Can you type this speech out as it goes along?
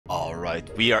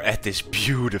Alright, we are at this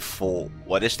beautiful...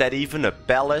 What is that even? A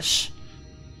palace?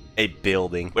 A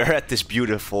building. We're at this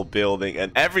beautiful building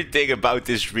and everything about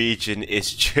this region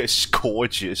is just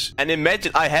gorgeous. And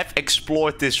imagine I have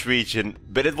explored this region,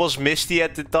 but it was misty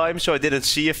at the time, so I didn't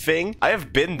see a thing. I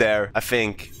have been there, I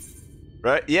think.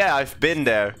 Right? Yeah, I've been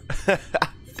there.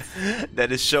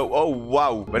 That is so... Oh,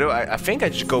 wow. But I think I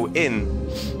just go in.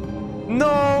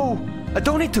 No! I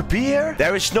don't need to be here.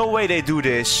 There is no way they do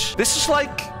this. This is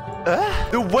like...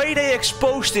 The way they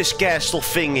expose this castle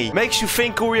thingy makes you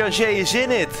think Urianger is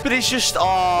in it. But he's just...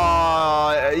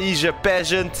 Oh, he's a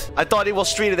peasant. I thought he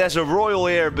was treated as a royal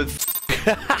here, but...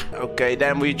 Okay,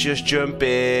 then we just jump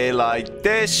in like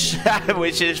this,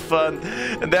 which is fun.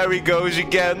 And there he goes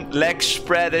again. Legs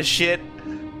spread as shit.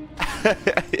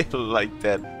 Like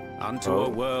that. Unto a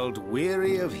world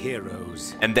weary of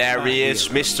heroes. And there he is,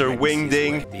 Mr.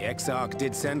 Wingding. The Exarch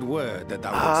did send word that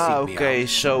thou would seek me okay, out.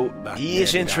 so But he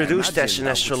is never did I introduced as imagine an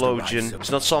thou wouldst astrologian. devise It's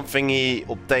not something he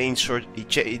obtains or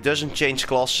he doesn't change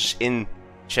classes in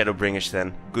Shadowbringers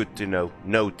then. Good to know.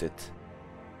 Noted.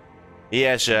 He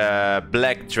has a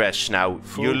black dress now.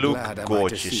 Full You look glad am I to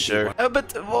gorgeous, see sir. thee.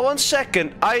 But 1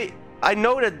 second. I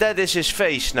know that is his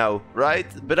face now, right?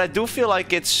 But I do feel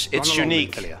like it's Run along,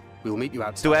 unique. Ophelia. We'll meet you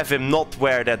outside. To have him not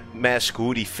wear that mask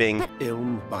hoodie thing.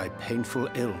 Ilm by painful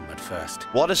ilm at first.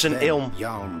 What is an Then ilm?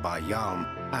 Yalm by yalm.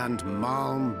 And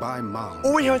malm by malm.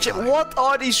 Oh, what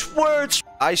are these words?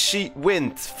 I see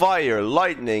wind, fire,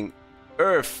 lightning,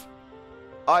 earth,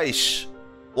 ice,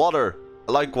 water.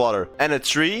 I like water. And a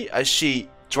tree. I see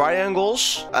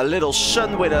triangles. A little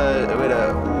sun with a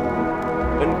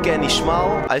uncanny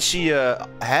smile. I see a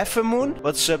half a moon.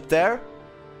 What's up there?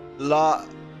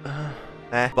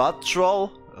 Batrol,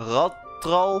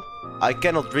 Ratrol. I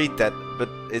cannot read that, but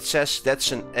it says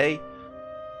that's an A.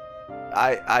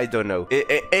 I don't know.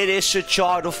 It is a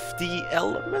chart of the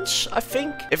elements, I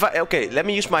think. Okay, let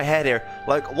me use my head here.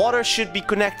 Like, water should be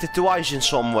connected to ice in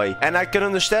some way. And I can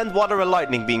understand water and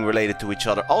lightning being related to each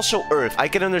other. Also earth. I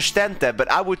can understand that,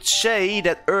 but I would say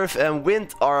that earth and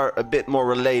wind are a bit more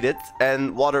related.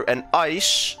 And water and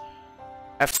ice...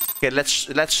 Okay,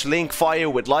 let's link fire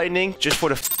with lightning, just for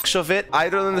the fucks of it. I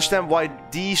don't understand why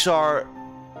these are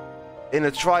in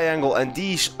a triangle and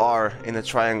these are in a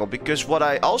triangle. Because what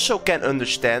I also can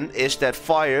understand is that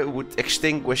fire would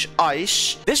extinguish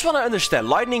ice. This one I understand.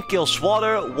 Lightning kills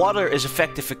water, water is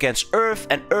effective against earth,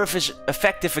 and earth is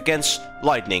effective against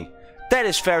lightning. That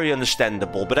is very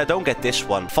understandable, but I don't get this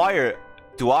one. Fire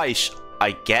to ice,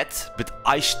 I get, but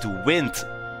ice to wind...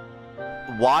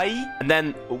 Why? And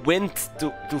then wind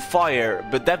to fire,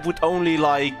 but that would only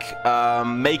like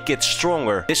make it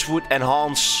stronger. This would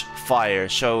enhance fire,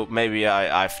 so maybe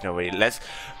I have no idea.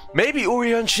 Maybe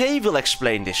Urianger will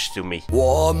explain this to me.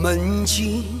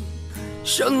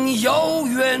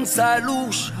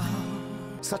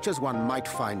 Such as one might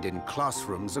find in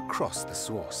classrooms across the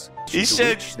source. He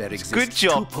said, good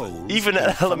job. Even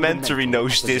an elementary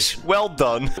knows this. Well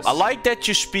done. I like that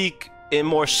you speak in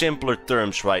more simpler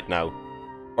terms right now.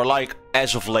 Or like,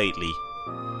 as of lately.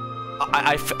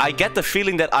 I get the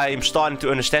feeling that I am starting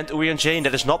to understand Urianger, and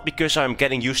that is not because I'm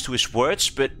getting used to his words,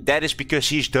 but that is because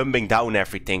he's dumbing down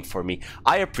everything for me.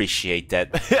 I appreciate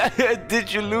that.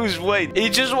 Did you lose weight? He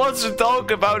just wants to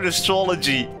talk about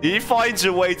astrology. He finds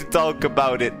a way to talk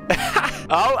about it.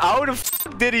 How the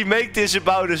f did he make this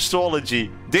about astrology?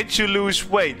 Did you lose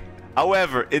weight?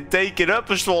 However, in taking up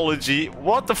astrology,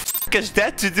 what the f has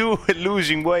that to do with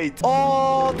losing weight?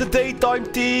 Oh, the daytime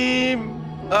team.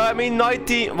 I mean, night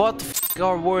team. What the f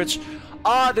are words?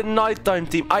 Ah, the nighttime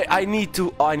team. I need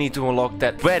to unlock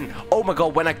that. When? Oh my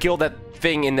god, when I kill that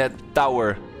thing in that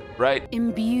tower, right?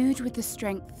 Imbued with the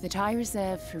strength that I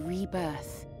reserve for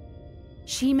rebirth,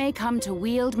 she may come to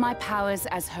wield my powers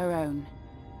as her own.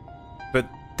 But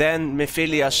then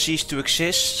Mephilia ceased to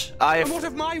exist. And what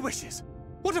of my wishes?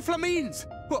 What of Flamine's?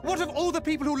 What of all the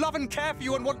people who love and care for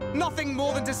you and want nothing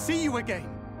more than to see you again?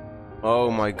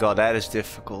 Oh my god, that is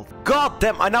difficult. God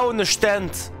damn, I now understand.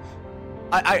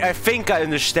 I think I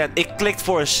understand. It clicked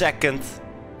for a second.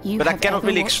 But I cannot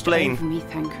really explain. Me,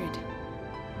 Thancred.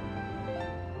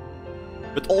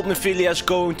 But old Mephilia is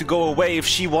going to go away if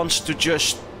she wants to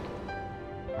just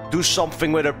do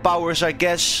something with her powers, I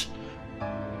guess.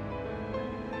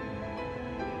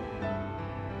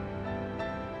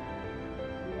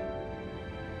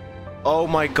 Oh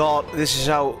my god, this is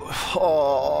how...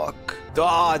 Oh,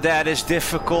 that is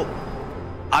difficult.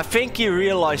 I think he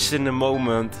realized in the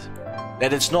moment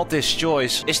that it's not his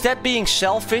choice. Is that being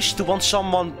selfish to want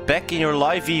someone back in your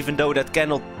life even though that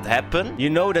cannot happen? You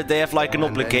know that they have like an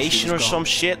obligation or some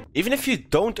shit. Even if you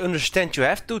don't understand, you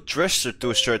have to trust her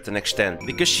to a certain extent.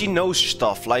 Because she knows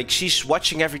stuff. Like she's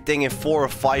watching everything in 4 or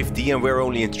 5D and we're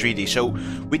only in 3D. So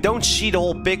we don't see the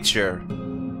whole picture.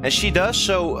 And she does,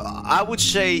 so I would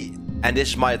say, and this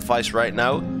is my advice right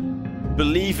now,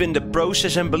 believe in the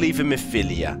process and believe in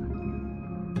Mephilia.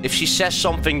 If she says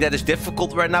something that is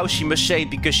difficult right now, she must say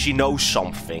it because she knows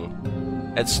something.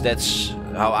 That's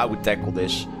how I would tackle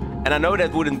this. And I know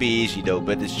that wouldn't be easy though,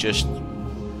 but it's just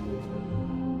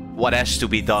what has to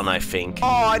be done, I think.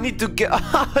 Oh, I need to get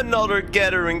another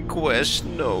gathering quest.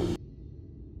 No.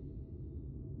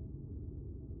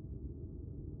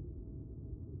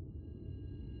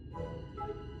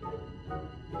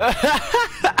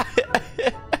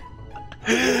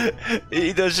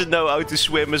 He doesn't know how to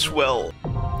swim as well.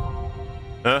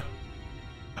 Huh?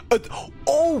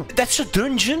 Oh, that's a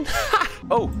dungeon?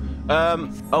 Oh,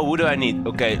 who do I need?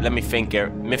 Okay, let me think here.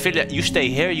 Mephilia, you stay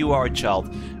here, you are a child.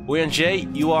 William J,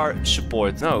 you are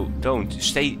support. No, don't.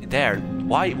 Stay there.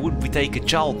 Why would we take a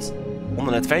child on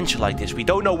an adventure like this? We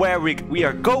don't know where we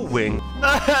are going.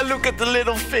 Look at the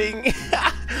little thing.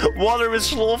 Water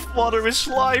is love, water is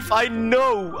life. I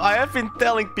know. I have been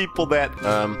telling people that.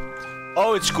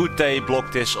 Oh, it's good they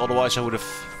blocked this. Otherwise, I would have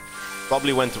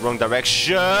probably went the wrong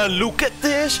direction. Look at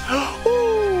this.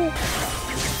 Ooh.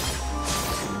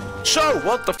 So,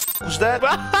 what the f was that?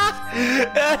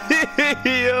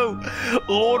 Yo,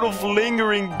 Lord of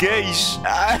Lingering Gaze.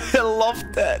 I love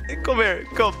that. Come here.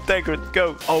 Come, take it.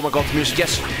 Go. Oh my god, the music.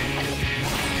 Yes.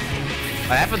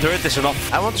 I haven't heard this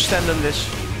enough. I want to stand on this.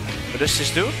 What does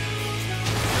this do? Yay.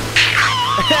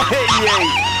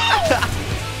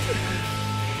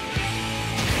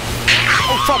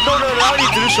 Oh fuck, no, I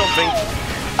need to do something.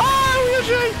 Oh,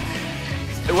 Uyashe!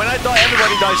 When I die,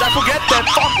 everybody dies. I forget that.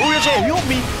 Fuck, Uyashe, help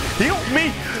me! Help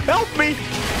me! Help me!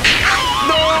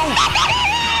 No!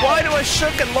 Why do I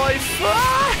suck at life?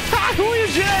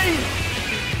 Uyashe!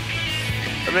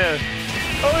 Come here.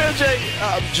 Uyashe!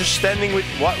 I'm just standing with...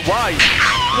 Why? Why?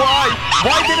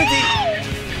 Why didn't he...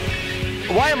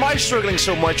 Why am I struggling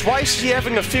so much? Why is he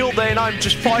having a field day and I'm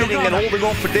just fighting and holding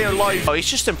on for dear life? Oh, he's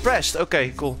just impressed.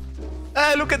 Okay, cool.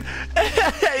 Look at...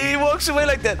 he walks away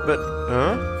like that. But,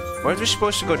 huh? Weren't we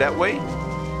supposed to go that way?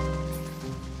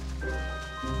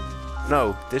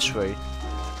 No, this way.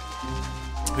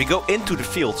 We go into the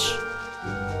fields.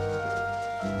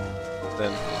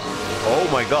 Then... Oh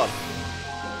my god.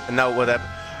 And now what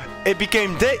happened? It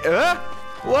became day... Huh?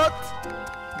 What?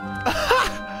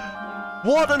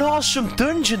 What an awesome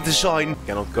dungeon design.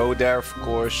 Cannot go there, of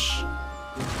course.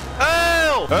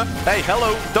 Oh! Huh? Hey,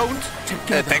 hello, don't.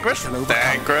 Tancred.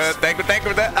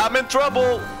 I'm in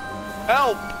trouble.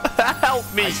 Help. Help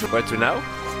me. Where to now?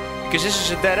 Because this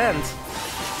is a dead end.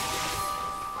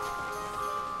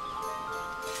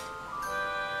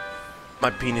 My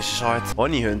penis is hard.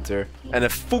 Honey hunter. And a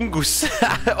fungus.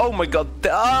 Oh my god.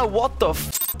 Ah, what the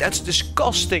f... That's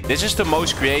disgusting. This is the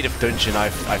most creative dungeon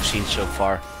I've seen so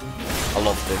far. I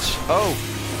love this. Oh.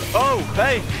 Oh,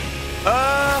 hey.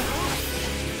 I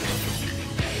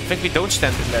think we don't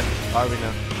stand in that, are we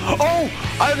now? Oh,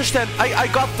 I understand. I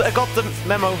got the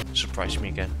memo. Surprise me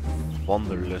again.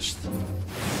 Wanderlust.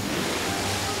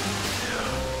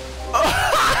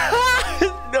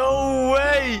 No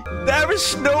way. There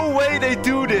is no way they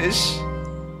do this.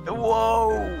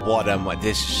 Whoa. What am I?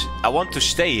 This is... I want to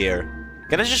stay here.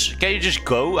 Can you just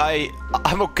go?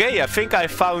 I'm okay. I think I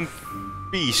found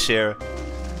peace here.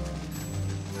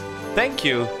 Thank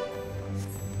you.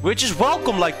 We're just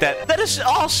welcome like that. That is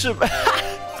awesome.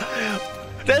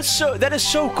 That is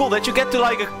so cool that you get to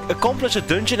like accomplish a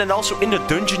dungeon, and also in the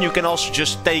dungeon you can also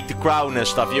just take the crown and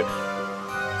stuff.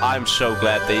 I'm so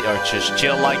glad they are just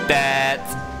chill like that.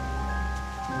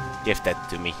 Give that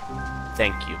to me.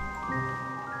 Thank you.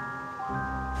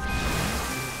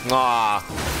 Ah.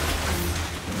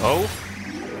 Oh.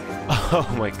 Oh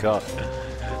my god.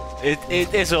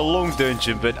 It is a long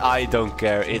dungeon, but I don't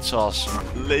care. It's awesome.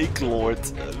 Lake Lord.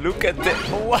 Look at that.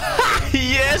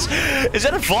 Yes! Is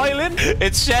that a violin?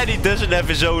 It's sad he doesn't have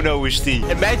his own OST.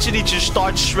 Imagine he just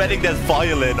starts shredding that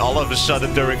violin all of a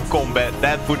sudden during combat.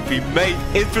 That would be made.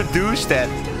 Introduce that.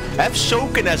 Have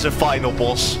Soken as a final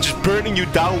boss. Just burning you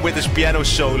down with his piano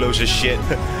solos and shit.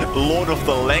 Lord of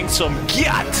the Langsome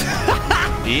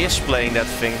Gyat. He is playing that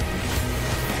thing.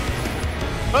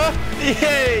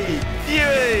 Yay!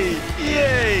 Yay!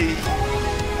 Yay!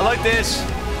 I like this.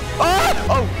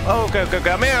 Oh, okay.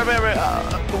 I'm here.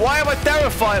 Why am I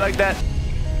terrified like that?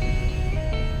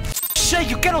 Shit,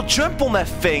 you cannot jump on that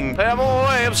thing. I'm all the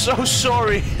way. I'm so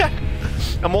sorry.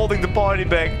 I'm holding the party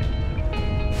bag.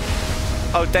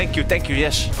 Oh, thank you,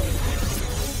 yes.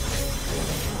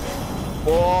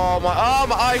 Oh, my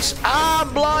eyes.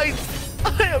 I'm blind.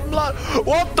 I am blind.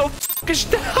 What the f is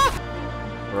that?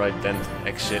 Right then,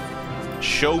 exit.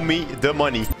 Show me the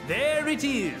money. There it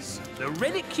is. The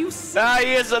relic you see. Ah,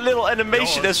 here's a little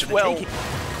animation as well.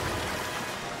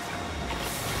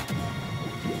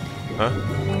 Huh?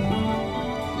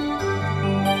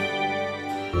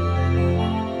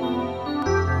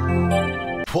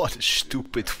 What a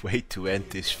stupid way to end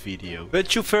this video.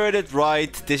 But you've heard it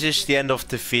right, this is the end of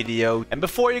the video. And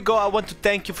before you go, I want to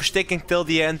thank you for sticking till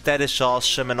the end. That is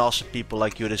awesome, and awesome people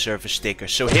like you deserve a sticker.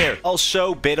 So here,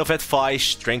 also, bit of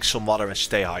advice, drink some water and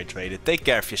stay hydrated. Take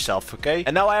care of yourself, okay?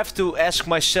 And now I have to ask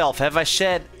myself, have I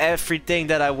said everything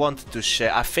that I wanted to say?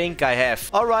 I think I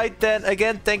have. Alright then,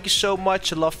 again, thank you so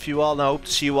much. I love you all and I hope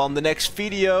to see you on the next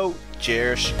video.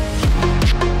 Cheers.